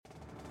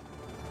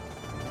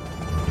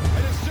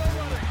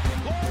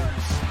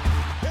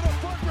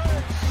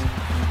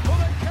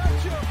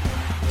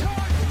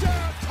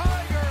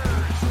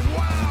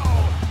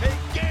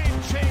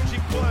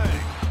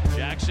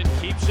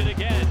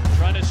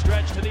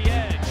the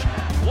edge.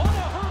 What a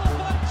hurdle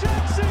by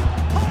Jackson.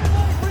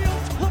 Highlight reel.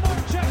 Lamar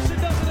Jackson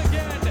does it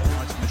again.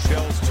 It's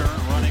Michel's turn,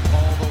 running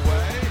all the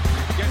way.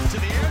 Gets to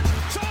the edge.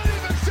 Sonny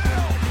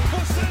Michel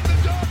will send the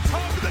Dogs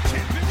home to the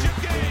championship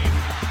game.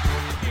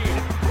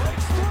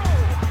 Breaks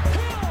through.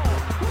 Hill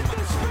with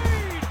the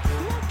speed.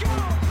 Look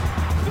out.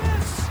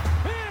 This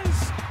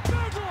is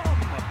Bedlam.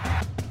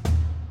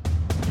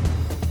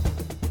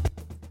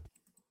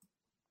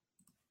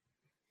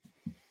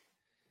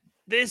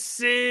 This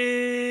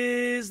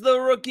is the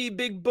Rookie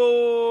Big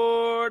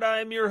Board.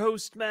 I'm your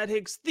host, Matt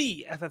Hicks,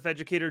 the FF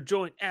Educator,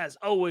 joined as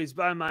always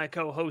by my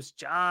co-host,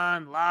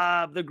 John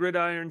Lobb, the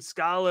Gridiron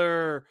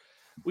Scholar.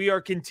 We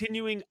are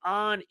continuing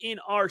on in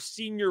our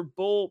Senior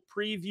Bowl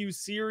preview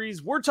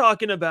series. We're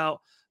talking about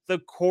the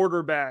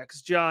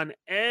quarterbacks, John.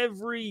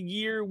 Every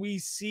year we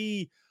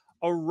see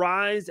a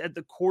rise at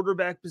the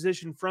quarterback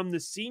position from the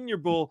Senior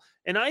Bowl,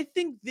 and I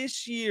think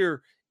this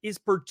year is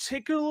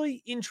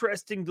particularly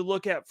interesting to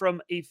look at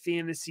from a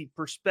fantasy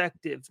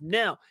perspective.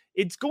 Now,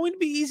 it's going to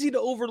be easy to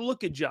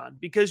overlook it, John,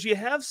 because you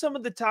have some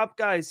of the top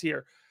guys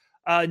here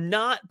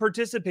not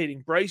participating.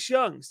 Bryce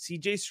Young,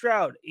 CJ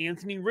Stroud,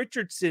 Anthony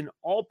Richardson,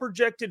 all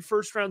projected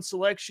first-round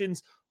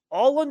selections,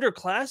 all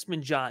underclassmen,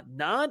 John,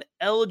 not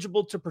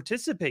eligible to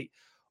participate.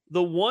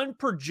 The one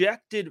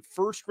projected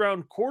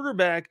first-round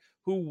quarterback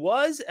who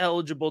was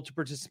eligible to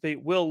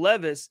participate, Will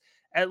Levis,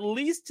 at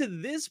least to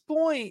this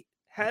point,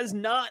 has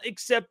not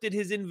accepted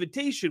his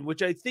invitation,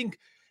 which I think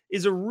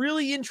is a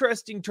really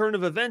interesting turn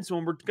of events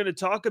when we're going to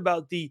talk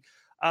about the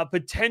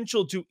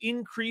potential to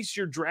increase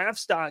your draft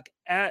stock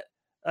at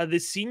the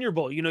Senior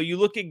Bowl. You know, you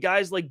look at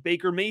guys like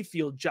Baker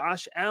Mayfield,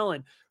 Josh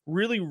Allen,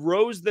 really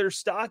rose their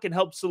stock and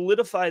helped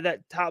solidify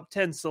that top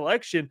 10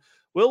 selection.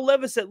 Will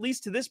Levis, at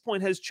least to this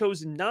point, has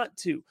chosen not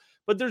to.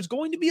 But there's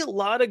going to be a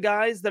lot of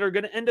guys that are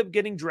going to end up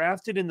getting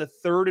drafted in the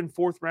third and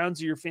fourth rounds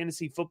of your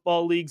fantasy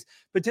football leagues,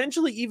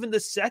 potentially even the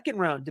second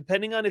round,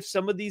 depending on if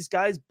some of these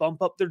guys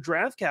bump up their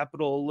draft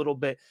capital a little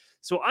bit.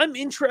 So I'm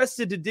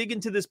interested to dig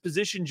into this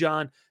position,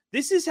 John.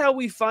 This is how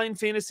we find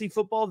fantasy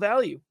football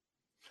value.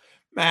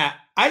 Matt,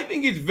 I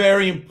think it's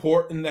very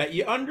important that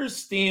you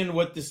understand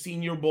what the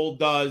Senior Bowl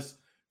does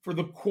for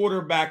the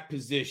quarterback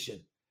position.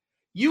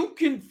 You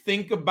can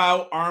think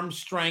about arm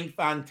strength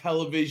on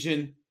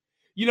television.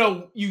 You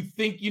know, you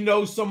think you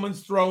know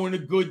someone's throwing a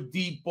good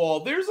deep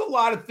ball. There's a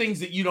lot of things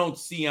that you don't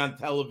see on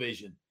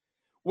television.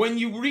 When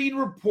you read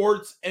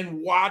reports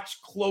and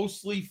watch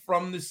closely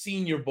from the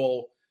Senior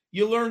Bowl,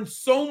 you learn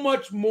so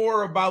much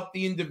more about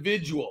the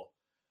individual.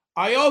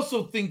 I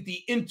also think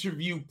the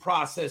interview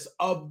process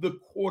of the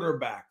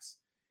quarterbacks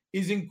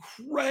is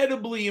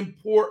incredibly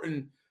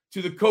important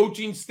to the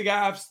coaching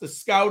staffs, the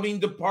scouting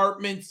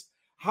departments.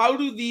 How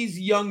do these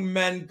young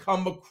men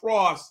come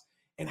across?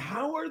 And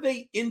how are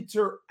they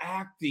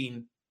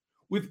interacting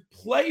with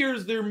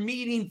players they're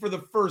meeting for the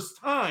first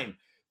time?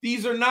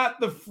 These are not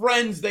the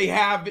friends they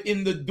have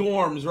in the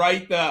dorms,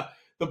 right?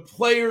 The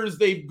players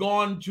they've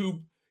gone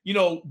to,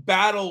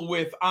 battle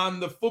with on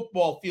the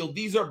football field.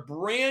 These are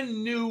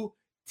brand new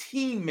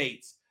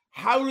teammates.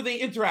 How do they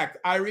interact?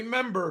 I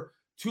remember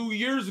 2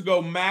 years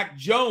ago, Mac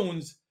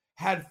Jones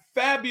had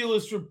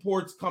fabulous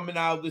reports coming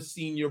out of the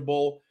Senior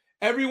Bowl.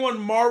 Everyone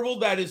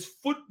marveled at his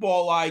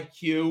football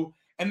IQ.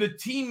 And the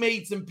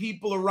teammates and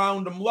people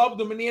around him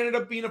loved him, and he ended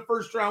up being a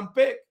first-round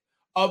pick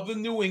of the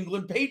New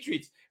England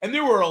Patriots. And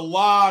there were a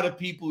lot of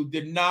people who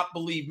did not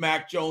believe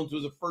Mac Jones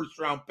was a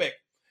first-round pick.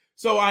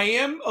 So I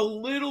am a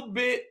little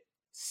bit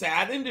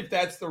saddened, if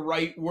that's the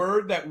right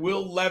word, that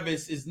Will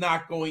Levis is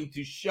not going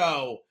to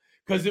show,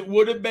 because it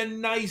would have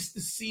been nice to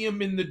see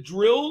him in the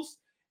drills.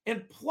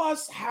 And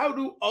plus, how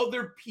do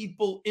other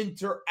people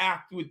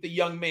interact with the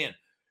young man?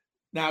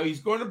 Now,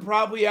 he's going to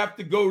probably have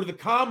to go to the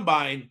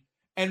combine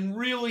and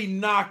really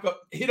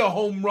hit a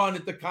home run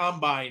at the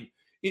combine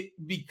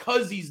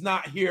because he's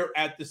not here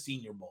at the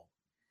Senior Bowl.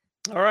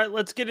 All right,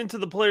 let's get into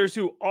the players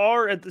who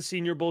are at the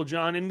Senior Bowl,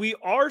 John. And we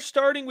are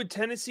starting with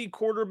Tennessee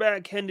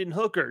quarterback Hendon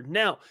Hooker.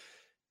 Now,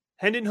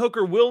 Hendon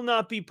Hooker will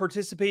not be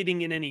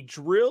participating in any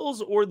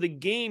drills or the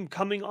game,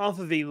 coming off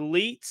of a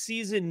late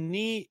season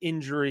knee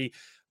injury.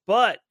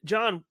 But,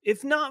 John,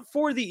 if not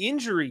for the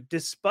injury,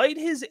 despite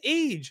his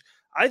age,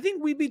 I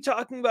think we'd be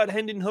talking about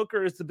Hendon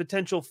Hooker as the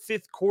potential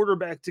fifth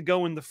quarterback to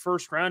go in the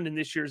first round in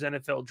this year's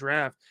NFL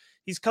draft.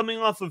 He's coming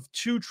off of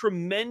 2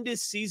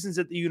 tremendous seasons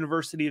at the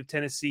University of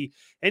Tennessee,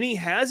 and he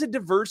has a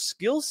diverse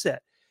skill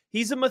set.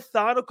 He's a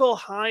methodical,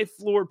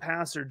 high-floor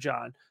passer,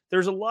 John.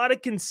 There's a lot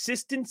of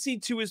consistency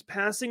to his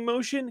passing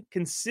motion,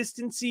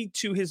 consistency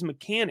to his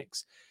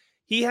mechanics.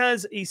 He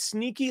has a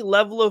sneaky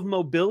level of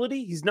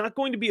mobility. He's not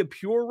going to be a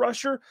pure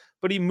rusher,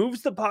 but he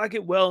moves the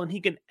pocket well, and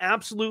he can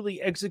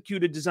absolutely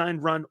execute a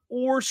designed run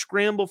or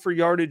scramble for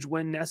yardage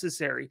when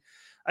necessary.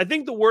 I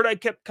think the word I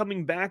kept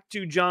coming back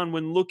to, John,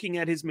 when looking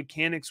at his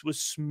mechanics was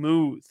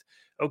smooth.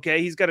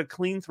 Okay, he's got a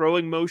clean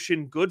throwing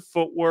motion, good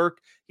footwork.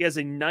 He has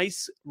a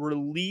nice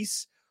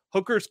release.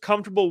 Hooker's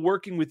comfortable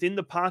working within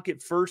the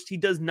pocket first. He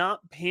does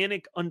not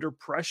panic under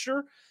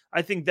pressure.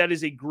 I think that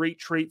is a great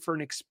trait for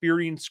an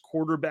experienced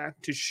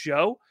quarterback to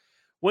show.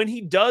 When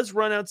he does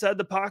run outside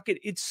the pocket,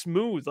 it's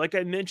smooth. Like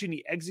I mentioned,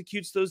 he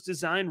executes those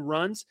design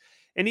runs,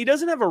 and he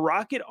doesn't have a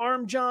rocket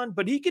arm, John,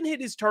 but he can hit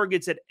his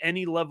targets at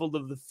any level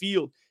of the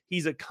field.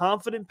 He's a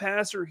confident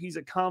passer. He's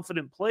a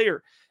confident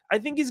player. I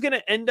think he's going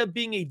to end up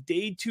being a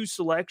day 2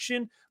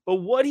 selection, but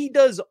what he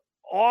does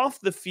off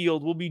the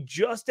field will be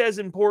just as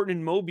important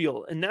in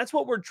Mobile. And that's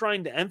what we're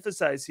trying to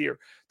emphasize here.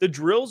 The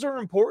drills are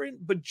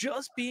important, but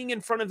just being in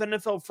front of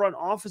NFL front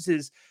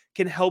offices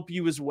can help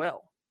you as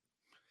well.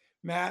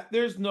 Matt,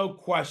 there's no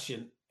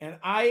question. And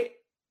I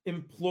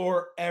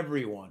implore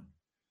everyone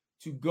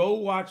to go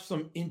watch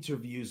some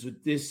interviews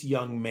with this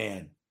young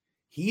man.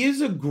 He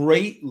is a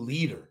great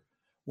leader.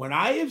 When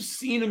I have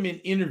seen him in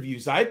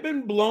interviews, I've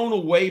been blown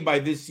away by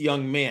this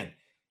young man.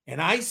 And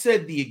I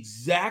said the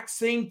exact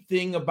same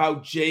thing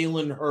about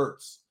Jalen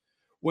Hurts.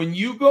 When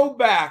you go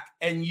back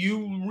and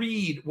you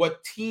read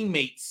what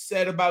teammates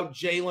said about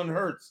Jalen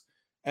Hurts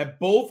at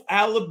both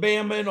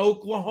Alabama and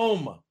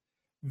Oklahoma,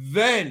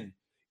 then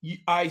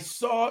I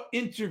saw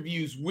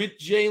interviews with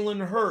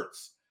Jalen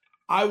Hurts.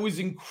 I was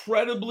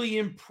incredibly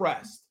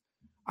impressed.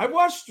 I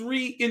watched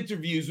 3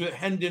 interviews with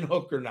Hendon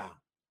Hooker now.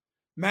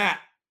 Matt,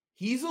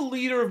 he's a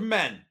leader of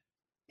men.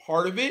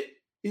 Part of it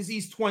is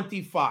he's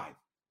 25.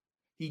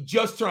 He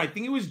just turned, I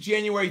think it was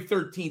January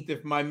 13th,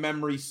 if my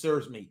memory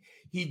serves me.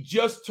 He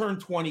just turned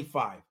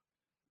 25.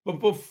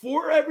 But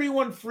before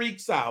everyone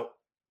freaks out,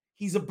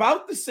 he's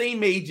about the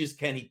same age as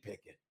Kenny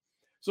Pickett.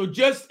 So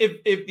just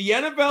if the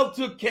NFL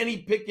took Kenny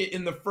Pickett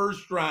in the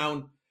first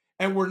round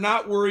and we're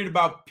not worried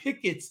about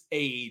Pickett's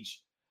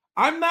age,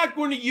 I'm not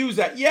going to use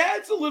that. Yeah,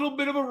 it's a little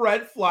bit of a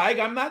red flag.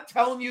 I'm not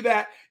telling you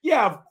that.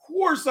 Yeah, of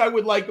course I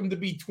would like him to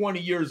be 20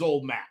 years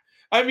old, Matt.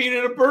 I mean,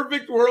 in a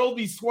perfect world,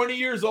 he's 20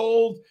 years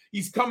old.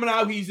 He's coming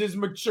out. He's as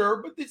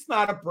mature, but it's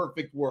not a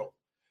perfect world.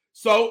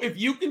 So if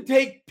you can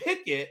take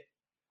Pickett,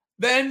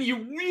 then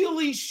you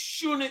really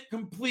shouldn't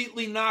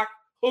completely knock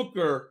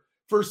Hooker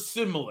for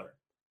similar.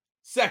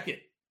 Second,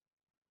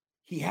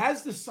 he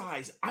has the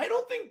size. I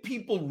don't think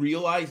people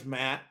realize,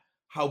 Matt,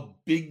 how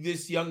big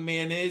this young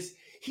man is.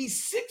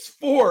 He's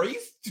 6'4".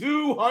 He's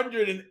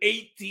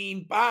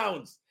 218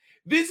 pounds.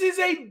 This is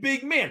a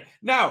big man.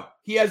 Now,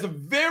 he has a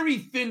very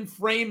thin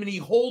frame and he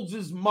holds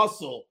his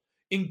muscle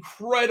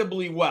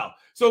incredibly well.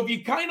 So if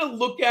you kind of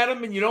look at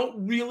him and you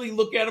don't really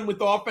look at him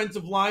with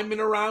offensive linemen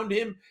around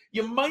him,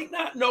 you might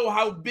not know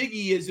how big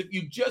he is if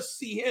you just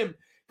see him,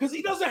 because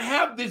he doesn't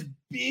have this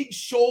big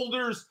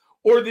shoulders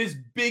or this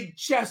big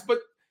chest, but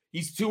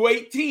he's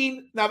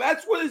 218. Now,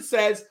 that's what it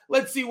says.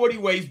 Let's see what he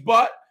weighs.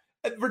 But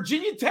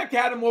Virginia Tech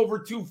had him over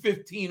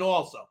 215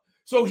 also.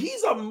 So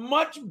he's a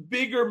much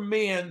bigger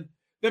man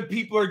than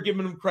people are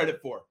giving him credit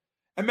for.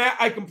 And Matt,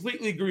 I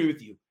completely agree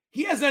with you.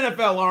 He has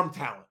NFL arm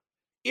talent.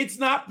 It's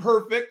not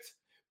perfect,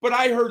 but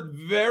I heard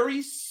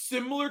very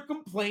similar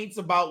complaints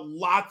about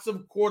lots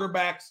of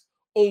quarterbacks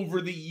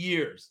over the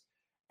years.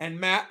 And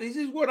Matt, this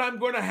is what I'm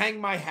going to hang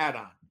my hat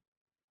on.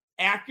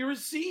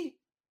 Accuracy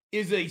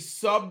is a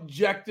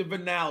subjective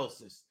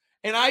analysis.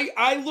 And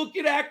I look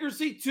at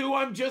accuracy too.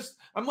 I'm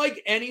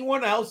like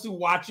anyone else who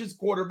watches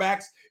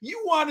quarterbacks.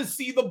 You want to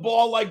see the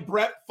ball like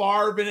Brett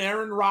Favre and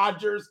Aaron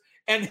Rodgers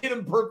and hit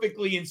him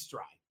perfectly in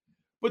stride.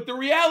 But the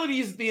reality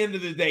is, at the end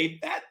of the day,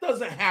 that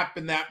doesn't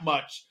happen that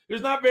much.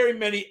 There's not very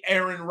many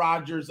Aaron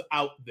Rodgers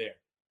out there.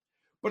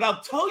 But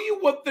I'll tell you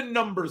what the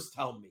numbers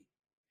tell me.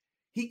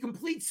 He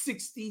completes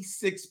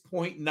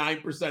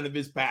 66.9% of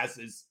his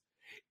passes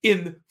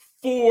in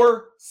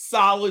 4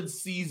 solid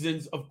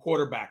seasons of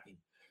quarterbacking.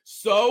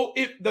 So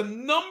if the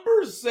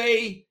numbers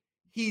say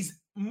he's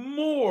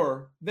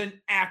more than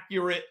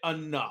accurate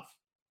enough.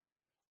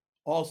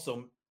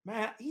 Also,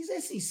 Matt, he's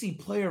SEC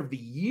Player of the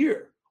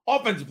Year.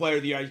 Offensive Player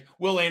of the Year.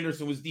 Will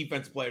Anderson was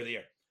Defensive Player of the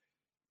Year.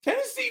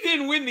 Tennessee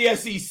didn't win the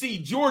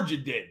SEC. Georgia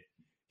did.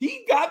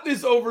 He got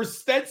this over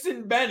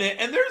Stetson Bennett,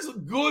 and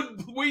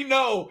we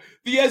know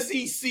the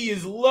SEC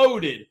is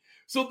loaded.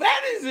 So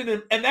that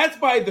isn't, and that's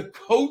by the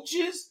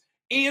coaches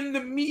and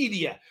the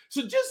media.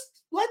 So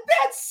just let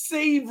that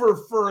savor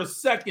for a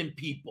second,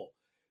 people.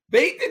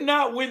 They did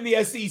not win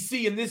the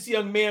SEC, and this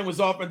young man was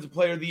Offensive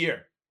Player of the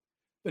Year.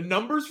 The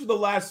numbers for the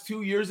last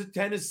 2 years at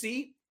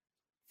Tennessee,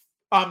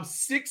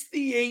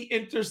 68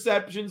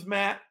 interceptions,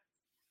 Matt.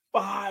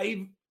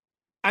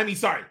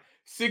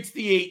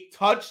 68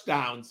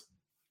 touchdowns,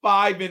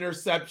 5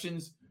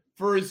 interceptions.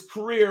 For his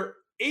career,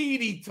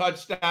 80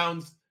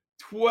 touchdowns,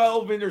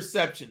 12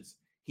 interceptions.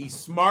 He's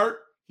smart.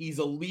 He's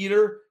a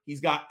leader.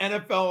 He's got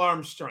NFL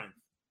arm strength.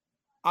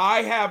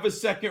 I have a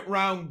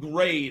second-round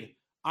grade.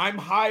 I'm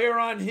higher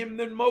on him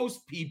than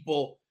most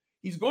people.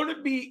 He's going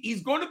to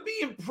be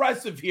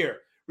impressive here.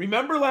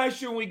 Remember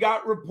last year when we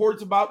got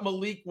reports about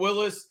Malik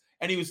Willis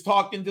and he was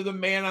talking to the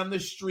man on the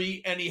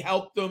street and he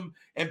helped him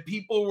and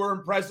people were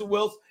impressed with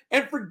Willis?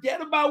 And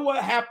forget about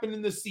what happened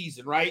in the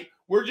season, right?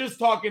 We're just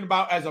talking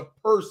about as a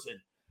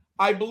person.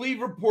 I believe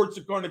reports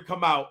are going to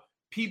come out.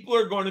 People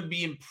are going to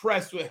be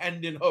impressed with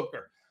Hendon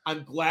Hooker.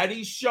 I'm glad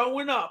he's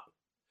showing up,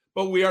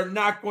 but we are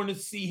not going to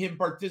see him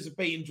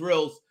participate in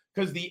drills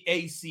because of the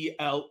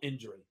ACL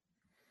injury.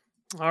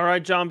 All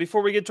right, John,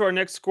 before we get to our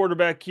next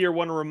quarterback here, I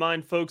want to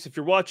remind folks, if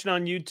you're watching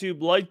on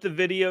YouTube, like the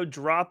video,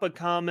 drop a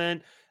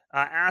comment,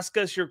 ask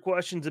us your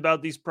questions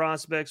about these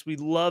prospects. We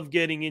love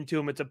getting into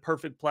them. It's a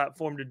perfect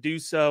platform to do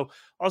so.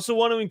 Also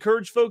want to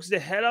encourage folks to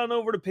head on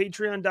over to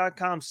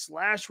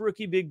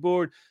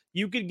patreon.com/rookiebigboard.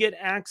 You could get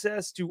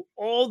access to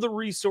all the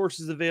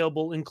resources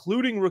available,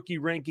 including rookie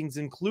rankings,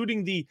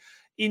 including the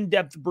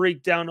in-depth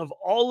breakdown of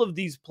all of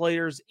these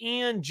players.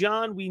 And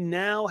John, we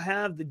now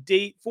have the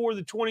date for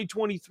the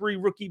 2023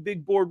 Rookie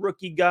Big Board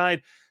Rookie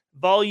Guide.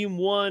 Volume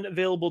 1,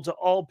 available to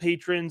all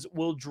patrons,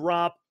 will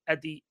drop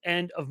at the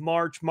end of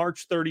March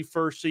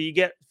 31st. So you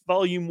get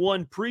Volume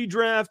 1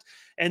 pre-draft,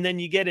 and then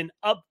you get an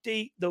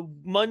update the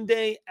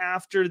Monday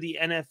after the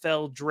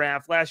NFL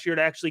draft. Last year, it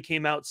actually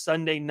came out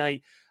Sunday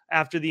night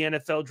after the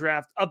NFL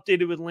draft,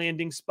 updated with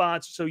landing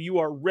spots, so you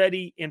are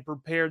ready and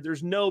prepared.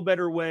 There's no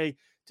better way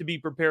to be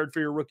prepared for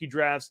your rookie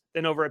drafts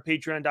than over at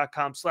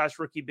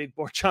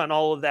patreon.com/rookiebigboard. John,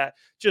 all of that,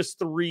 just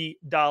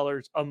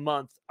 $3 a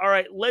month. All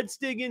right, let's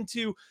dig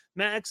into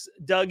Max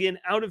Duggan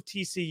out of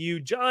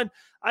TCU. John,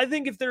 I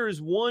think if there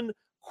is one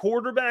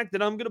quarterback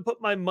that I'm going to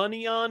put my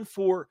money on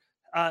for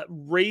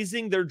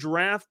raising their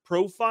draft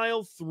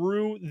profile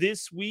through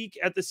this week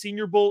at the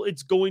Senior Bowl,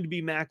 it's going to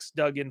be Max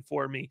Duggan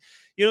for me.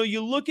 You know,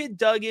 you look at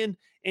Duggan,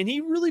 and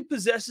he really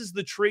possesses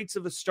the traits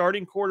of a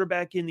starting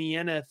quarterback in the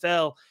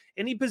NFL.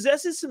 And he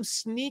possesses some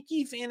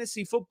sneaky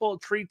fantasy football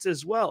traits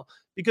as well,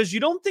 because you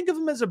don't think of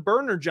him as a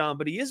burner, John,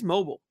 but he is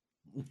mobile.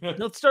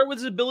 Let's start with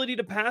his ability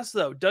to pass,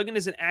 though. Duggan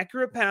is an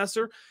accurate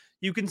passer.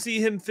 You can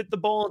see him fit the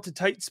ball into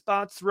tight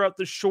spots throughout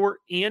the short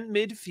and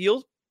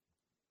midfield.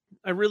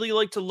 I really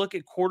like to look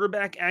at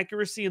quarterback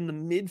accuracy in the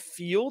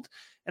midfield,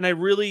 and I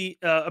really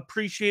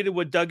appreciated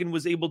what Duggan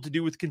was able to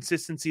do with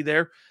consistency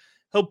there.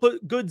 He'll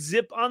put good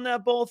zip on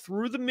that ball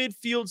through the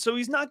midfield, so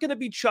he's not going to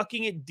be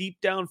chucking it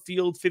deep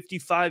downfield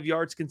 55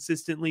 yards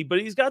consistently, but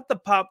he's got the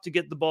pop to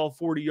get the ball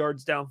 40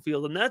 yards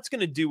downfield, and that's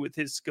going to do with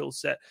his skill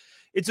set.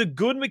 It's a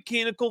good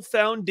mechanical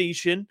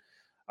foundation,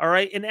 all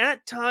right, and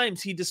at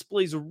times he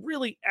displays a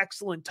really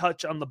excellent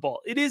touch on the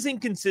ball. It is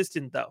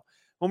inconsistent, though.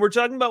 When we're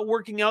talking about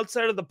working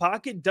outside of the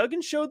pocket,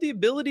 Duggan showed the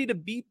ability to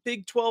beat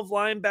Big 12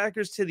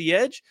 linebackers to the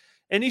edge,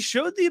 and he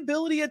showed the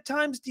ability at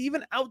times to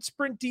even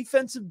outsprint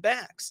defensive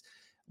backs.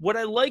 What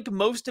I like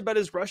most about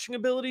his rushing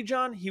ability,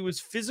 John, he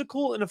was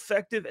physical and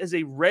effective as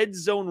a red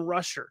zone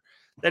rusher.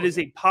 That is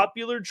a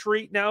popular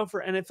trait now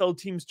for NFL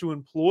teams to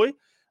employ.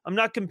 I'm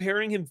not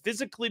comparing him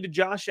physically to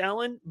Josh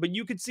Allen, but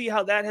you could see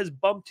how that has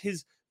bumped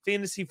his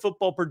fantasy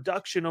football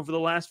production over the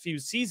last few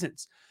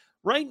seasons.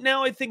 Right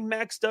now, I think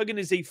Max Duggan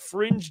is a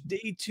fringe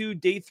day 2,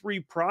 day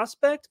 3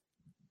 prospect.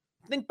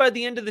 I think by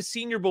the end of the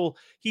Senior Bowl,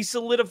 he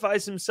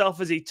solidifies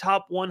himself as a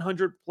top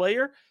 100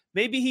 player.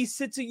 Maybe he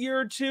sits a year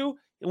or two,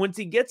 and once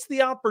he gets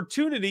the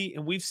opportunity,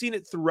 and we've seen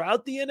it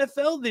throughout the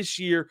NFL this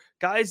year,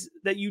 guys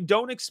that you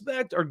don't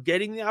expect are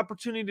getting the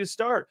opportunity to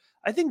start.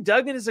 I think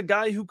Duggan is a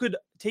guy who could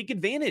take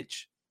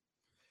advantage.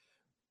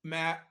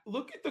 Matt,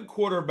 look at the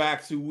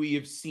quarterbacks who we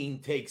have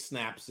seen take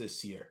snaps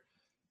this year.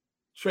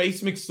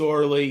 Trace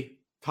McSorley,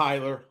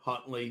 Tyler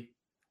Huntley.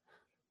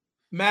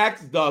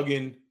 Max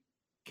Duggan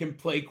can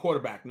play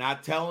quarterback.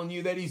 Not telling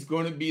you that he's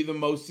going to be the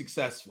most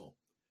successful.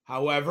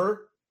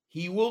 However,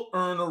 he will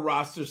earn a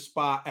roster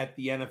spot at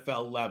the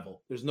NFL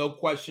level. There's no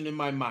question in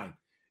my mind.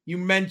 You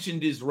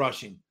mentioned his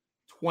rushing.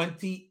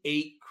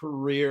 28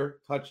 career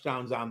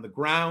touchdowns on the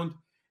ground,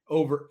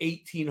 over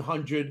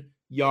 1,800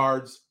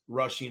 yards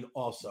rushing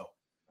also.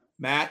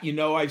 Matt, you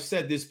know, I've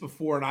said this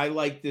before, and I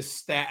like this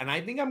stat, and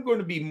I think I'm going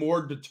to be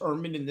more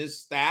determined in this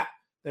stat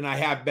than I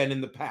have been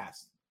in the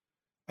past.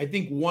 I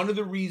think one of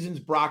the reasons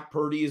Brock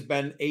Purdy has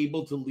been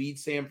able to lead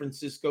San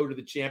Francisco to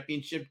the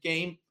championship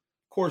game,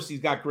 of course, he's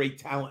got great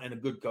talent and a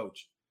good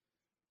coach,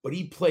 but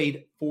he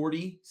played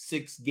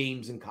 46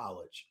 games in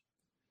college.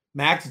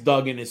 Max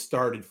Duggan has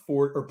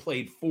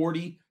played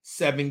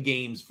 47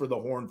 games for the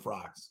Horned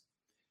Frogs.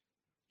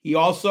 He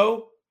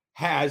also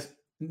has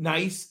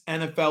nice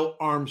NFL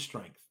arm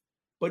strength,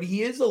 but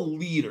he is a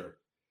leader.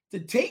 To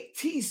take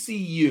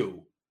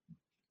TCU,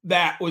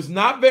 that was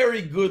not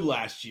very good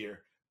last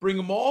year, bring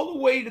them all the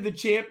way to the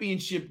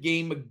championship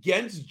game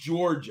against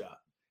Georgia,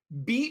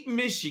 beat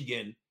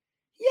Michigan.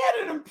 He had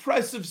an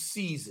impressive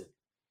season.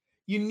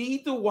 You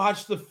need to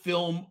watch the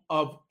film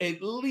of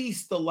at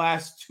least the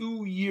last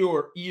 2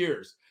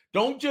 years.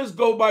 Don't just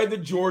go by the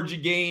Georgia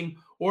game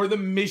or the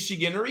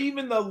Michigan or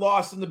even the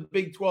loss in the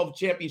Big 12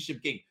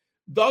 championship game.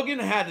 Duggan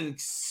had an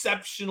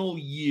exceptional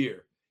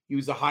year. He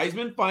was a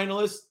Heisman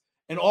finalist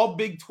and all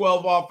Big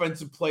 12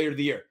 Offensive Player of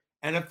the Year.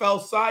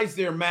 NFL size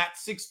there, Matt,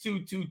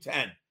 6'2",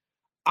 210.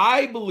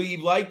 I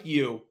believe, like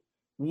you,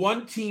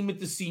 one team at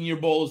the Senior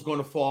Bowl is going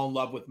to fall in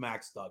love with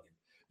Max Duggan.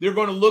 They're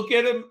going to look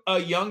at him, a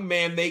young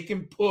man they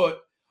can put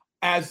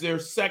as their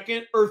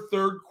second or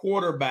third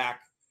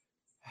quarterback,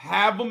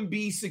 have him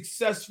be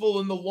successful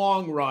in the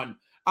long run.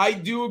 I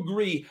do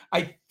agree.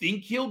 I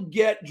think he'll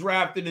get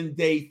drafted in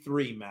day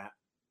 3, Matt.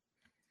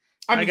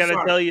 I got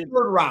to tell you,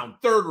 third round.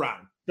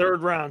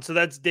 Third round. So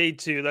that's day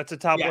 2. That's a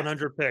top Yes.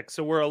 100 pick.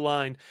 So we're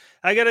aligned.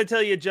 I got to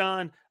tell you,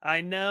 John,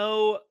 I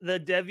know the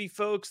Devy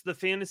folks, the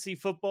fantasy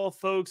football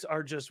folks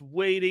are just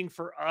waiting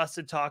for us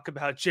to talk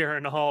about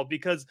Jaren Hall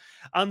because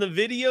on the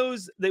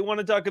videos, they want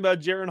to talk about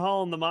Jaren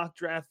Hall in the mock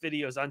draft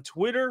videos. On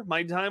Twitter,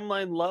 my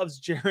timeline loves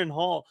Jaren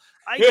Hall.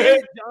 I get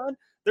it, John.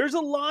 There's a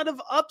lot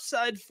of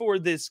upside for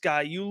this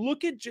guy. You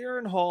look at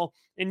Jaren Hall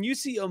and you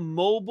see a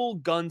mobile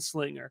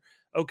gunslinger.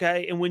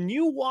 Okay. And when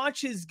you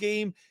watch his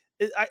game,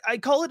 I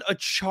call it a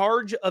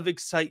charge of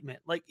excitement.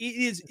 Like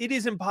it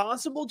is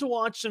impossible to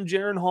watch some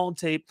Jaren Hall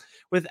tape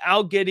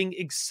without getting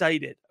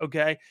excited.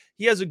 Okay.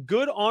 He has a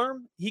good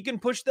arm. He can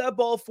push that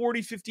ball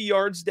 40, 50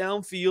 yards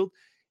downfield.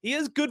 He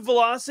has good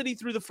velocity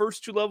through the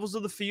first 2 levels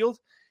of the field.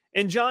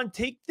 And John,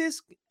 take this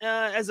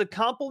as a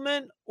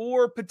compliment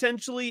or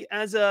potentially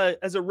as a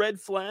red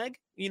flag,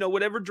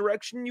 whatever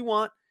direction you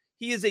want.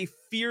 He is a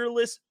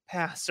fearless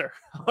passer.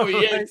 Oh,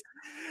 yes. Right?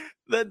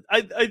 That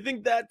I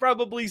think that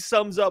probably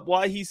sums up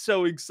why he's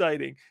so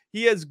exciting.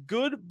 He has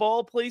good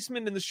ball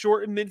placement in the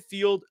short and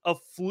midfield, a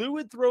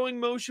fluid throwing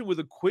motion with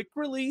a quick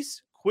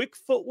release, quick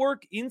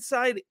footwork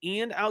inside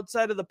and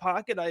outside of the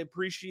pocket. I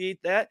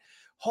appreciate that.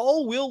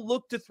 Hall will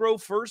look to throw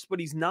first,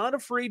 but he's not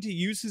afraid to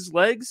use his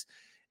legs.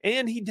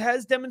 And he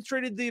has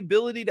demonstrated the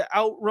ability to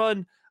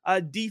outrun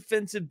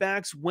defensive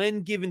backs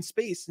when given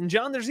space. And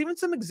John, there's even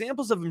some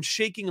examples of him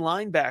shaking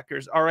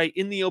linebackers, all right,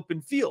 in the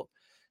open field.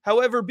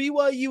 However,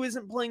 BYU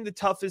isn't playing the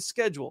toughest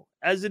schedule.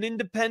 As an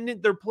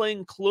independent, they're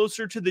playing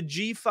closer to the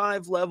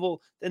G5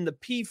 level than the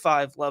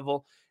P5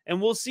 level. And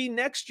we'll see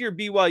next year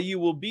BYU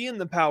will be in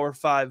the Power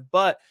 5,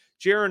 but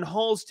Jaren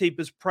Hall's tape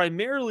is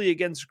primarily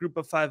against group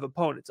of 5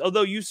 opponents.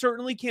 Although you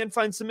certainly can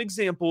find some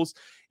examples.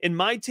 In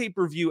my tape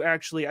review,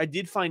 actually, I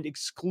did find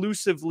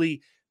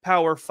exclusively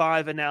Power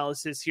 5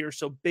 analysis here.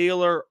 So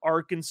Baylor,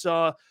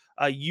 Arkansas,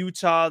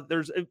 Utah,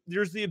 there's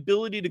the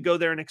ability to go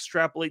there and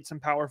extrapolate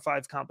some Power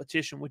 5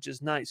 competition, which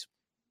is nice.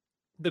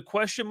 The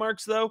question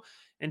marks, though,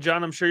 and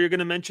John, I'm sure you're going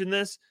to mention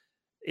this,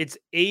 it's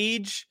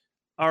age,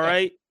 all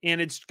right,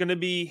 and it's going to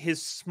be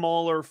his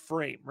smaller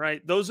frame,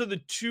 right? Those are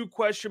the 2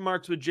 question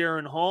marks with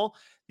Jaren Hall.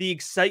 The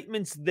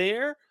excitement's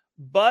there,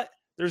 but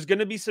there's going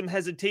to be some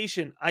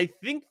hesitation. I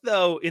think,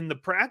 though, in the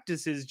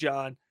practices,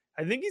 John,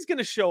 I think he's going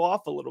to show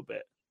off a little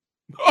bit.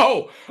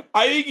 Oh,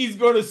 I think he's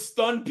going to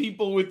stun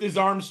people with his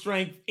arm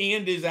strength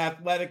and his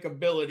athletic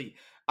ability.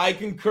 I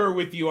concur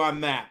with you on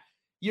that.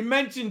 You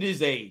mentioned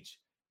his age.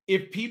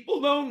 If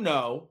people don't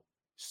know,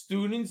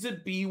 students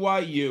at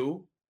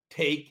BYU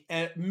take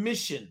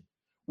admission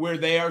where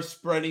they are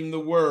spreading the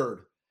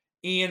word.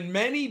 And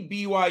many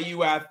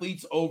BYU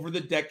athletes over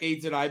the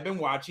decades that I've been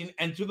watching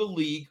enter the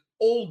league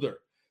older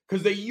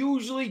because they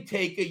usually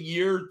take a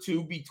year or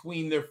 2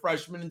 between their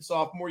freshman and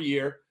sophomore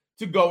year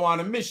to go on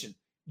a mission.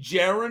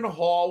 Jaren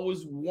Hall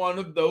was one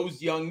of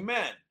those young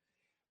men.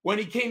 When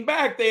he came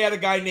back, they had a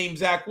guy named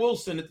Zach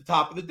Wilson at the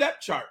top of the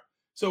depth chart.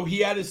 So he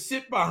had to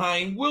sit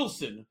behind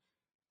Wilson.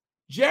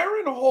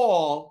 Jaren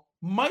Hall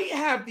might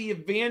have the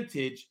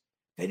advantage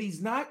that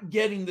he's not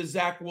getting the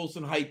Zach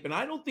Wilson hype. And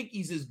I don't think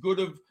he's as good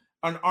of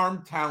an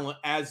arm talent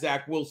as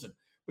Zach Wilson.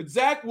 But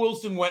Zach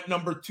Wilson went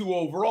number 2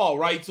 overall,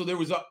 right? So there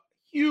was a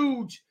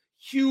huge,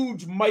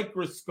 huge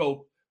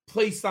microscope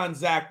placed on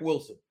Zach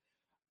Wilson.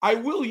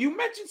 You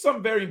mentioned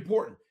something very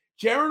important.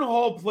 Jaren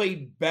Hall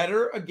played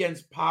better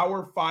against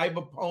Power 5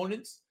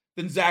 opponents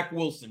than Zach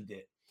Wilson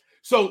did.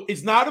 So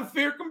it's not a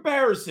fair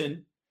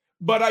comparison,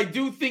 but I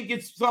do think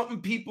it's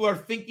something people are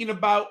thinking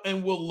about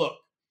and will look.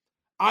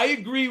 I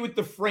agree with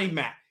the frame,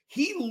 Matt.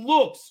 He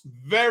looks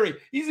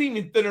he's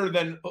even thinner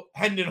than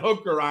Hendon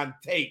Hooker on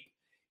tape.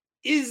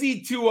 Is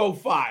he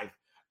 205?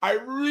 I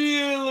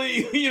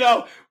really,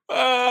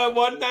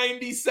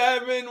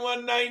 197,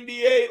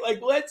 198.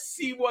 Like, let's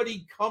see what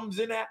he comes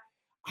in at.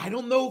 I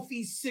don't know if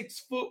he's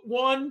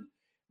 6'1",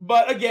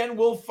 but again,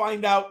 we'll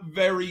find out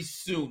very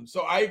soon.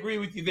 So I agree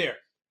with you there.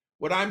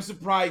 What I'm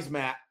surprised,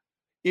 Matt,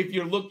 if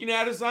you're looking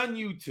at us on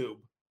YouTube,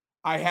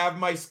 I have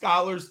my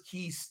Scholars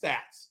Key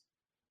stats.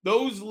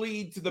 Those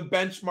lead to the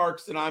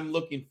benchmarks that I'm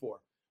looking for.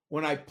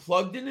 When I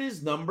plugged in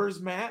his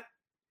numbers, Matt,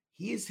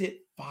 he has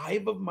hit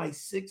 5 of my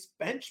 6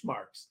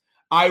 benchmarks.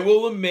 I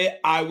will admit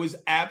I was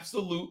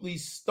absolutely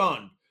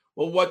stunned.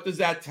 Well, what does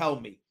that tell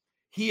me?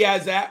 He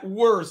has at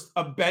worst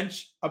a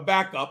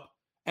backup,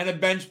 and a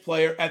bench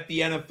player at the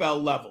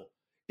NFL level.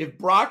 If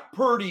Brock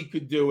Purdy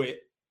could do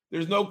it,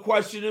 there's no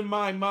question in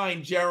my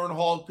mind Jaren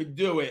Hall could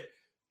do it.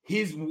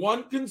 His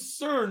one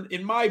concern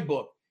in my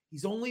book,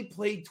 he's only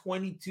played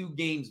 22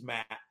 games,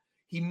 Matt.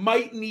 He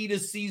might need a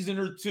season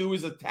or 2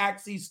 as a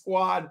taxi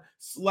squad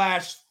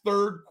 /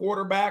 third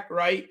quarterback,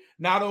 right?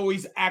 Not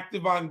always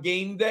active on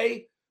game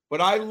day. But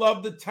I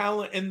love the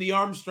talent and the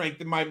arm strength,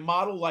 and my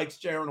model likes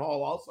Jaren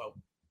Hall also.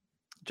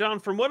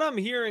 John, from what I'm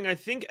hearing, I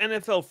think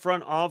NFL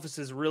front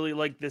offices really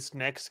like this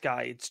next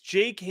guy. It's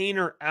Jake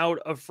Haener out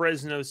of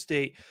Fresno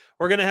State.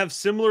 We're going to have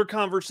similar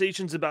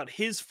conversations about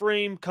his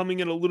frame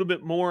coming in a little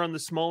bit more on the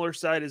smaller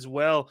side as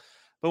well.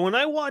 But when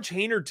I watch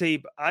Haener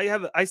tape,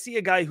 I see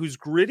a guy who's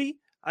gritty.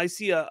 I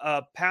see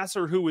a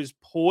passer who is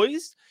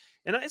poised.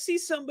 And I see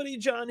somebody,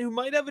 John, who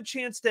might have a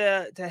chance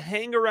to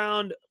hang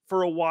around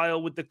for a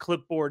while with the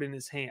clipboard in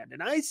his hand.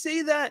 And I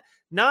say that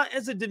not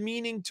as a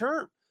demeaning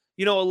term.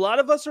 A lot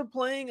of us are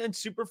playing in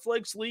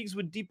Superflex leagues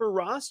with deeper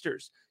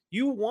rosters.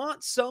 You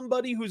want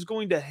somebody who's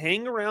going to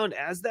hang around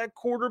as that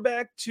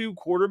quarterback 2,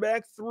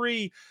 quarterback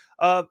 3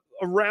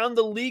 around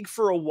the league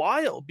for a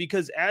while,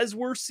 because as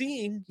we're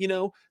seeing,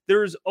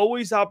 there's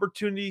always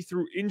opportunity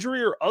through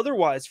injury or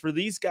otherwise for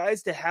these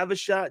guys to have a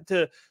shot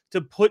to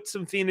put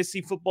some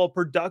fantasy football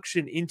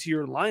production into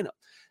your lineup.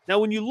 Now,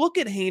 when you look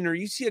at Haener,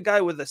 you see a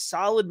guy with a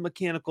solid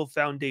mechanical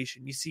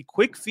foundation. You see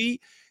quick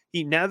feet.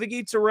 He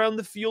navigates around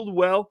the field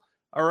well.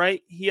 All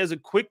right. He has a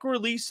quick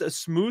release, a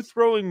smooth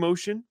throwing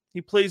motion.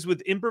 He plays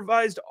with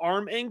improvised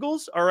arm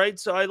angles. All right.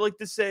 So I like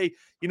to say,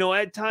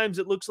 at times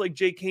it looks like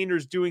Jake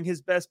Haener's doing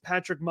his best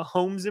Patrick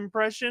Mahomes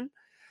impression.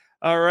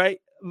 All right.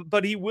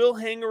 But he will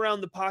hang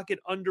around the pocket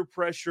under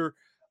pressure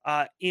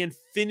and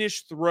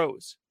finish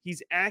throws.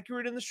 He's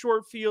accurate in the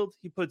short field.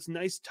 He puts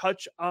nice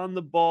touch on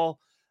the ball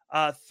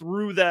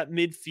through that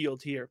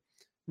midfield here.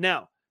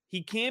 Now,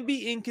 he can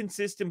be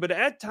inconsistent, but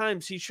at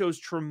times he shows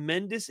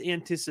tremendous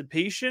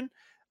anticipation.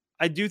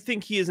 I do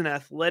think he is an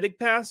athletic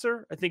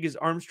passer. I think his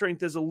arm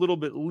strength is a little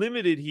bit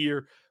limited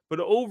here, but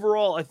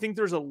overall, I think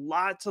there's a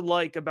lot to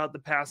like about the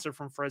passer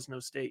from Fresno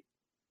State.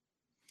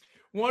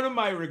 One of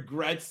my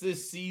regrets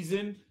this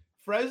season,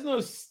 Fresno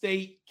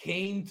State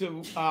came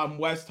to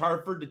West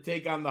Hartford to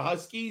take on the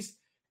Huskies,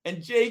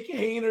 and Jake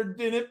Haener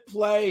didn't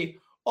play.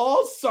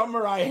 All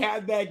summer, I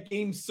had that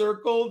game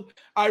circled.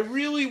 I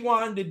really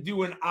wanted to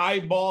do an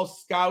eyeball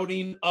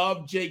scouting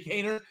of Jake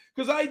Haener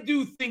because I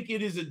do think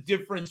it is a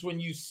difference when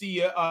you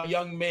see a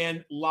young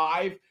man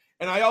live.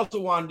 And I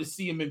also wanted to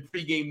see him in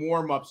pregame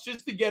warmups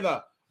just to get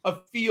a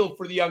feel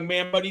for the young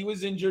man. But he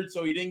was injured,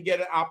 so he didn't get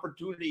an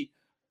opportunity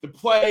to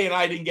play, and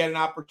I didn't get an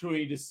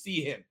opportunity to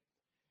see him.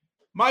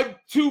 My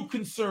two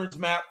concerns,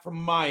 Matt, from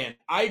my end.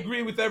 I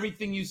agree with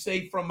everything you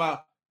say from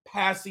a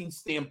passing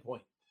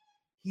standpoint.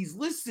 He's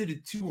listed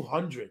at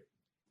 200.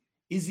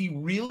 Is he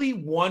really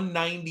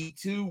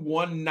 192,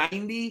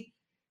 190?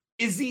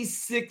 Is he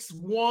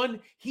 6'1"?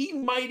 He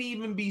might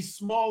even be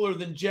smaller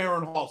than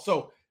Jaren Hall.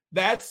 So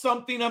that's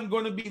something I'm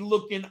going to be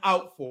looking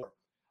out for.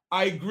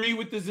 I agree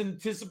with his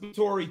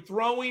anticipatory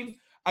throwing.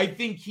 I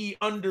think he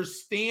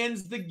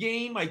understands the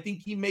game. I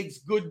think he makes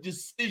good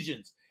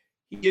decisions.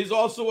 He is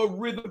also a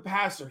rhythm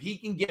passer. He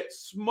can get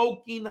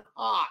smoking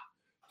hot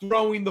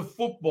throwing the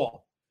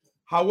football.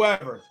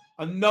 However,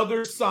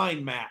 another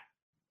sign, Matt,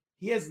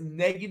 he has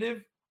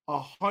negative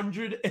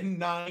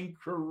 109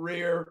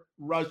 career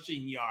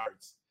rushing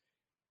yards.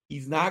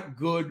 He's not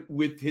good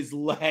with his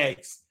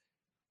legs.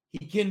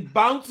 He can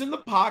bounce in the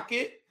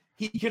pocket.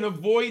 He can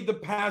avoid the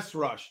pass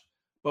rush.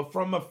 But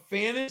from a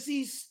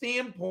fantasy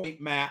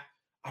standpoint, Matt,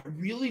 I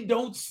really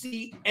don't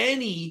see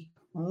any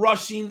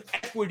rushing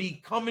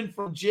equity coming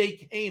from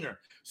Jake Haener.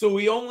 So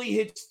he only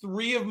hits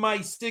 3 of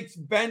my 6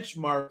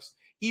 benchmarks,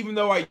 even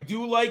though I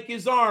do like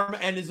his arm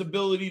and his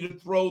ability to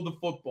throw the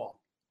football.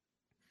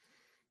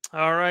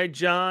 All right,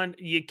 John,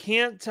 you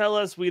can't tell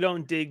us we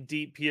don't dig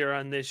deep here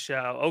on this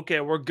show. Okay,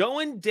 we're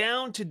going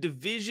down to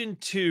Division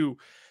II.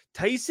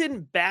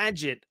 Tyson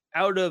Bagent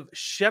out of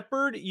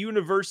Shepherd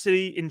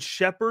University in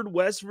Shepherd,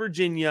 West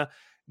Virginia,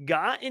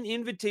 got an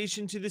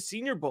invitation to the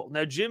Senior Bowl.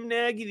 Now, Jim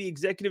Nagy, the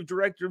executive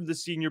director of the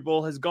Senior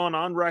Bowl, has gone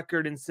on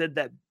record and said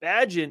that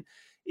Bagent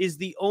is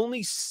the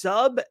only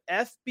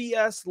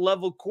sub-FBS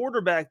level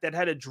quarterback that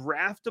had a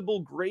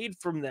draftable grade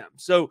from them.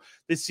 So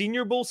the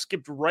Senior Bowl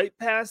skipped right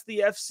past the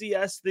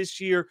FCS this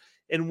year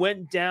and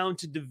went down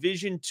to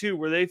Division II,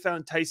 where they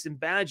found Tyson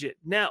Bagent.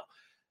 Now,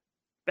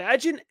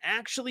 Bagent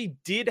actually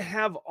did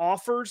have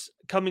offers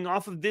coming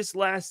off of this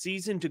last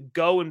season to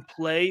go and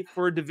play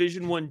for a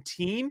Division I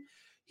team.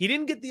 He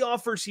didn't get the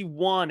offers he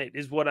wanted,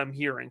 is what I'm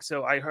hearing.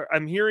 So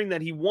I'm hearing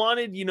that he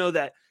wanted,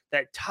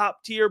 that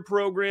top tier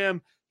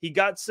program. He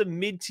got some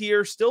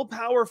mid-tier, still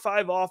Power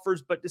 5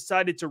 offers, but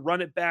decided to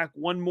run it back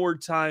one more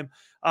time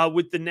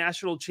with the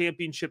national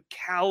championship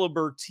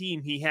caliber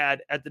team he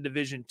had at the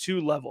Division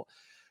II level.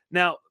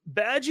 Now,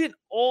 Bagent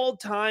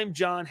all-time,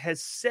 John,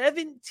 has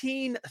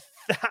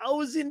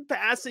 17,000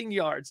 passing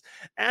yards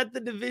at the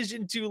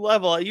Division II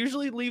level. I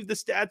usually leave the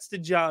stats to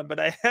John, but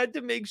I had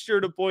to make sure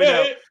to point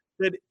out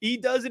that he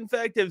does, in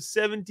fact, have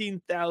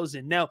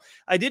 17,000. Now,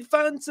 I did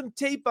find some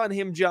tape on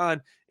him,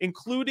 John,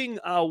 including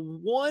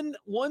one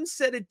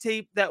set of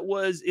tape that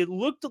it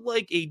looked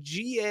like a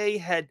GA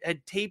had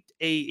taped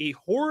a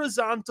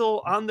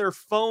horizontal on their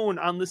phone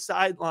on the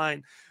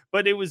sideline,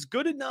 but it was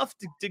good enough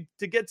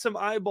to get some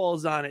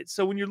eyeballs on it.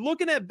 So when you're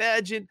looking at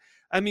Bagent,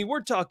 I mean,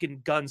 we're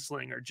talking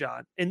gunslinger,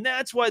 John, and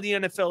that's why the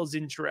NFL is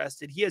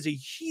interested. He has a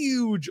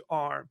huge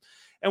arm.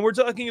 And we're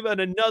talking about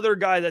another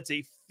guy that's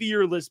a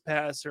fearless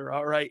passer,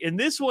 all right? And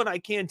this one, I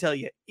can tell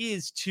you,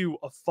 is to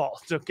a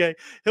fault, okay?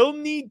 He'll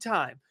need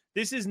time.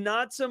 This is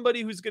not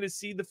somebody who's going to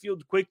see the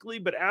field quickly,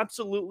 but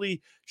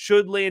absolutely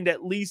should land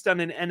at least on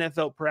an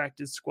NFL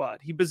practice squad.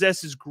 He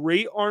possesses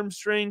great arm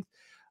strength.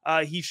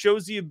 He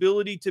shows the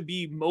ability to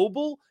be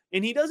mobile,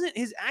 and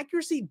his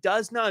accuracy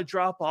does not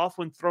drop off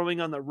when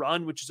throwing on the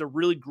run, which is a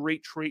really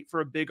great trait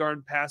for a big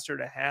arm passer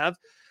to have.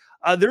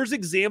 There's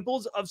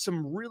examples of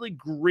some really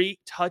great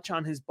touch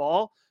on his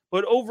ball,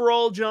 but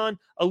overall, John,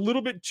 a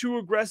little bit too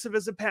aggressive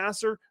as a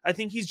passer. I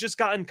think he's just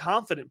gotten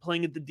confident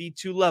playing at the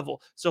D2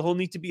 level, so he'll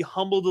need to be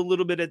humbled a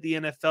little bit at the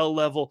NFL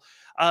level,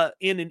 and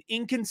an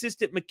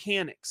inconsistent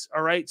mechanics.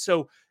 All right,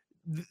 so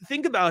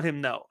think about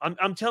him though.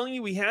 I'm telling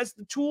you, he has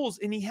the tools,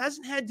 and he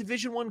hasn't had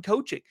Division I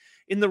coaching.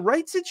 In the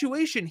right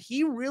situation,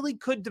 he really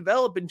could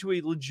develop into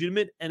a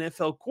legitimate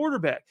NFL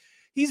quarterback.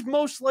 He's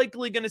most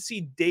likely going to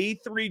see day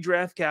 3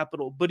 draft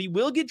capital, but he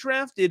will get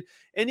drafted,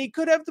 and he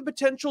could have the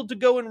potential to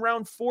go in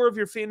round 4 of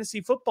your fantasy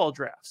football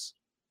drafts.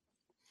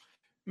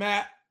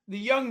 Matt, the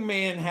young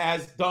man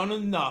has done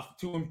enough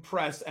to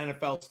impress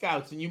NFL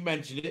scouts, and you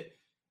mentioned it.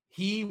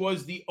 He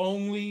was the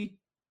only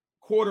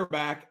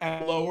quarterback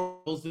at lower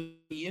levels.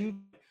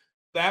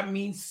 That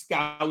means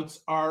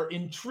scouts are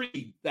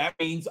intrigued. That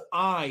means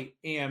I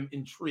am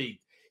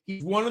intrigued.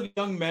 He's one of the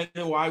young men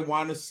who I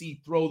want to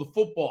see throw the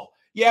football.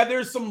 Yeah,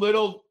 there's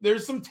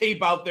some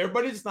tape out there,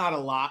 but it's not a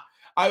lot.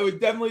 I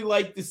would definitely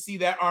like to see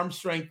that arm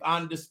strength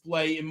on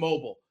display in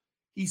mobile.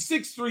 He's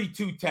 6'3",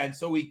 210,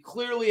 so he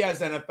clearly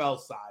has NFL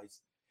size.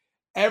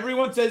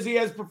 Everyone says he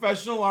has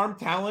professional arm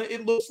talent.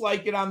 It looks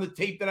like it on the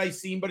tape that I've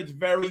seen, but it's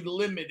very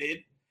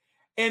limited.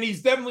 And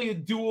he's definitely a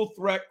dual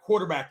threat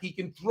quarterback. He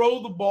can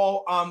throw the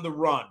ball on the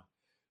run.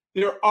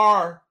 There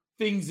are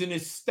things in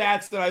his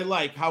stats that I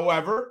like.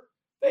 However,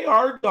 they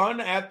are done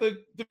at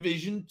the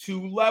Division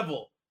II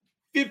level.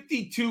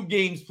 52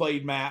 games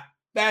played, Matt.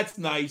 That's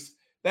nice.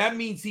 That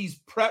means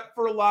he's prepped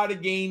for a lot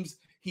of games.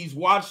 He's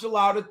watched a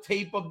lot of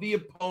tape of the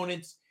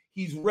opponents.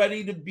 He's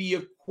ready to be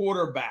a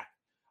quarterback.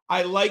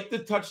 I like the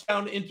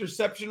touchdown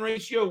interception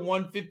ratio,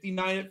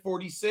 159 at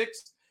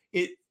 46.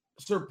 It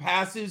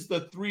surpasses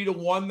the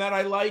 3-to-1 that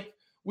I like,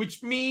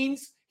 which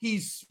means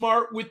he's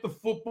smart with the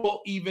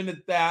football even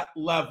at that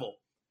level.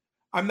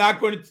 I'm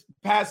not going to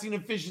passing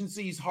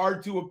efficiency is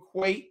hard to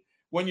equate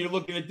when you're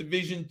looking at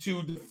Division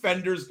II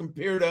defenders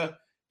compared to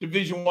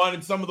Division I,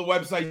 and some of the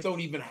websites don't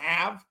even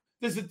have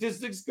the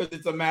statistics because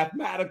it's a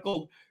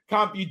mathematical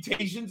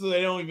computation, so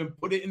they don't even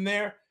put it in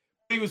there.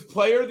 He was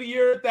player of the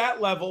year at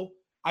that level.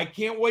 I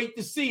can't wait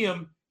to see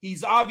him.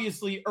 He's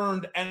obviously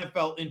earned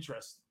NFL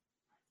interest.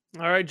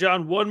 All right,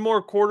 John, one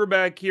more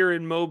quarterback here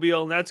in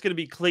Mobile, and that's going to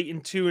be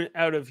Clayton Tune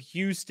out of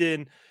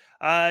Houston.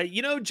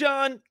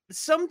 John,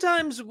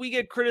 sometimes we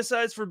get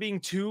criticized for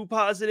being too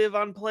positive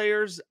on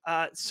players.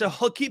 So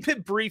I'll keep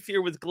it brief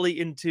here with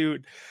Clayton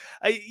Tune.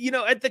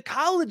 At the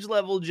college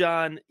level,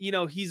 John, he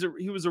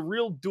was a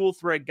real dual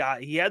threat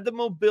guy. He had the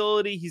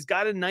mobility. He's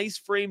got a nice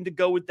frame to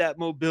go with that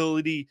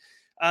mobility.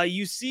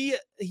 You see,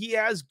 he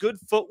has good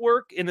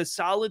footwork and a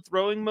solid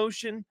throwing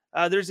motion.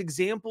 There's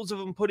examples of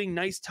him putting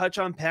nice touch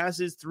on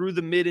passes through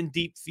the mid and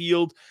deep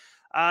field.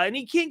 And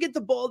he can't get the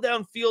ball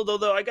downfield,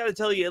 although I got to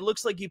tell you, it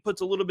looks like he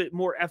puts a little bit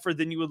more effort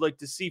than you would like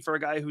to see for a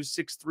guy who's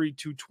 6'3",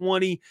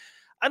 220.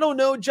 I don't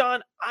know,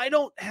 John. I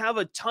don't have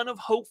a ton of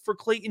hope for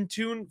Clayton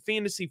Tune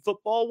fantasy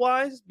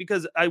football-wise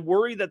because I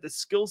worry that the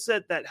skill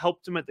set that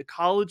helped him at the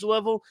college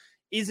level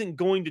isn't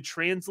going to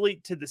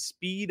translate to the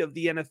speed of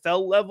the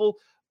NFL level.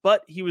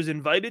 But he was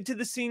invited to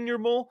the Senior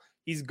Bowl.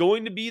 He's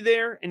going to be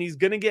there, and he's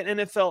going to get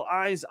NFL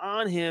eyes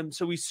on him.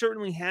 So he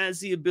certainly has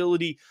the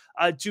ability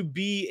to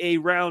be a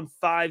round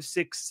 5,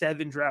 6,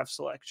 7 draft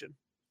selection.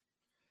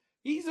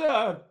 He's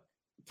a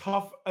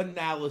tough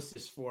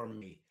analysis for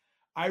me.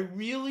 I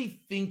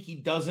really think he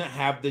doesn't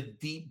have the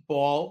deep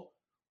ball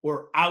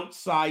or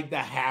outside the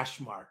hash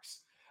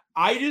marks.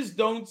 I just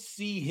don't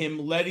see him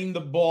letting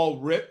the ball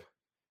rip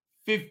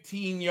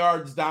 15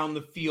 yards down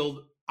the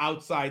field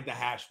outside the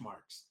hash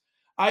marks.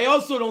 I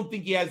also don't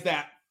think he has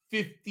that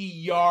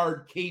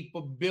 50-yard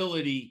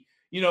capability,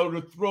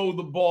 to throw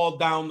the ball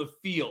down the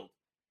field.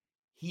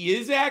 He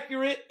is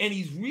accurate, and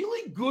he's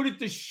really good at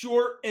the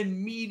short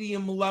and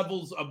medium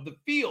levels of the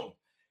field,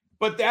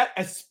 but that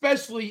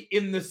especially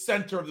in the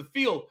center of the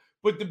field.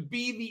 But to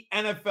be the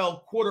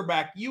NFL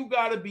quarterback, you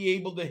got to be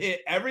able to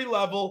hit every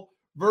level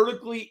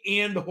vertically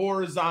and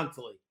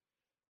horizontally.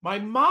 My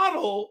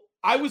model,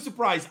 I was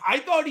surprised. I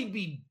thought he'd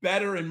be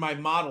better in my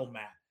model,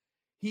 Matt.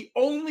 He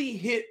only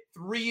hit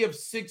 3 of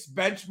 6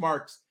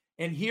 benchmarks,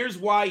 and here's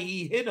why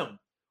he hit them.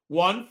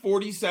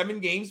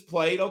 47 games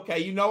played.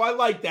 Okay, I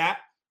like that.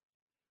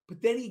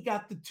 But then he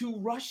got the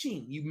 2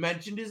 rushing. You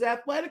mentioned his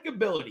athletic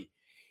ability.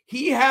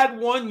 He had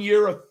 1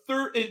 year,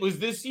 it was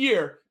this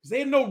year, because they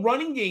had no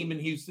running game in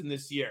Houston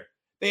this year.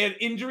 They had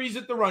injuries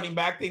at the running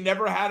back. They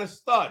never had a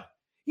stud.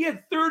 He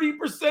had 30%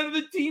 of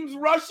the team's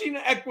rushing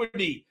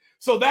equity.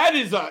 So that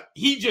is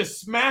he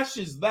just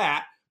smashes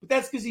that. But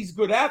that's because he's a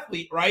good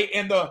athlete, right?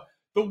 And the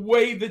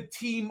way the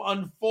team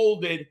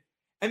unfolded.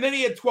 And then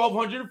he had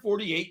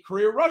 1,248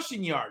 career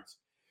rushing yards.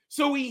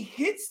 So he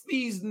hits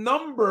these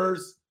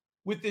numbers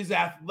with his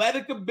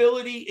athletic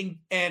ability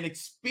and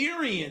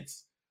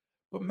experience.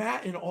 But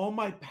Matt, in all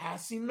my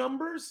passing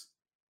numbers,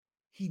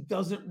 he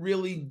doesn't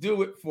really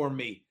do it for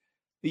me.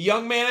 The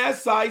young man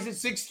has size at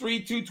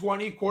 6'3",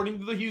 220, according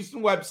to the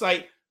Houston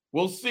website.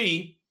 We'll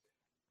see.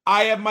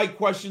 I have my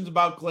questions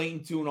about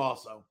Clayton Tune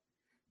also.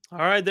 All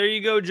right, there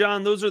you go,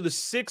 John. Those are the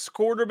 6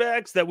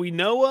 quarterbacks that we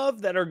know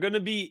of that are going to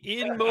be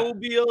in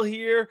Mobile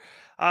here.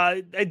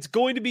 It's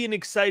going to be an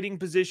exciting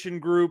position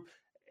group,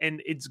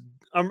 and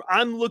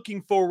I'm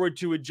looking forward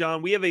to it,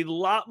 John. We have a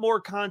lot more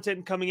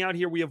content coming out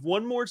here. We have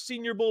one more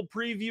Senior Bowl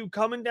preview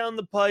coming down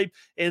the pipe,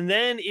 and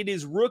then it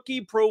is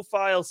rookie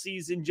profile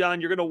season,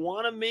 John. You're going to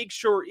want to make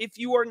sure, if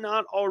you are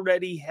not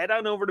already, head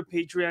on over to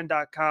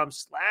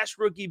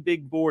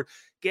patreon.com/rookiebigboard.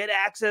 Get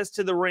access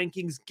to the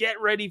rankings.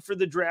 Get ready for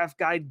the draft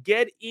guide.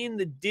 Get in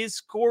the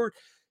Discord.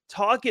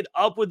 Talk it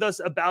up with us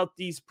about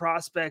these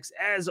prospects.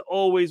 As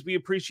always, we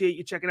appreciate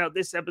you checking out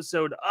this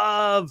episode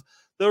of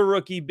the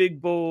Rookie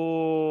Big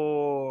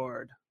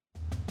Board.